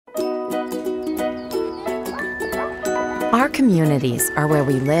Our communities are where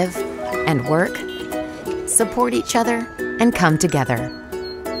we live and work, support each other, and come together.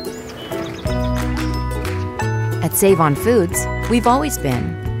 At Save on Foods, we've always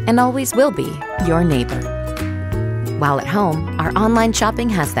been, and always will be, your neighbor. While at home, our online shopping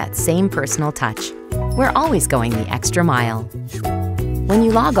has that same personal touch. We're always going the extra mile. When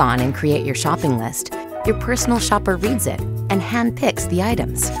you log on and create your shopping list, your personal shopper reads it and hand-picks the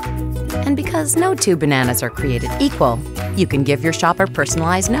items. And because no two bananas are created equal, you can give your shopper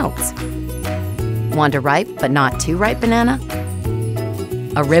personalized notes. Want a ripe but not too ripe banana?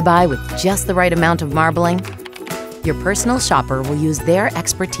 A ribeye with just the right amount of marbling? Your personal shopper will use their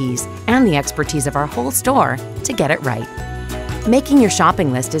expertise and the expertise of our whole store to get it right. Making your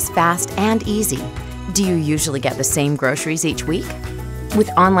shopping list is fast and easy. Do you usually get the same groceries each week? With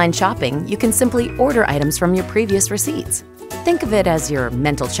online shopping, you can simply order items from your previous receipts. Think of it as your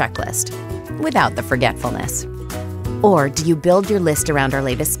mental checklist, without the forgetfulness. Or do you build your list around our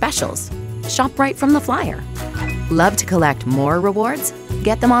latest specials? Shop right from the flyer. Love to collect more rewards?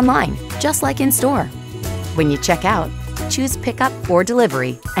 Get them online, just like in store. When you check out, choose pickup or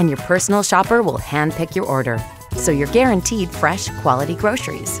delivery, and your personal shopper will hand-pick your order, so you're guaranteed fresh, quality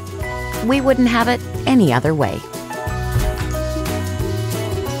groceries. We wouldn't have it any other way.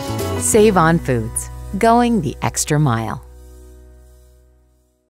 Save on Foods, going the extra mile.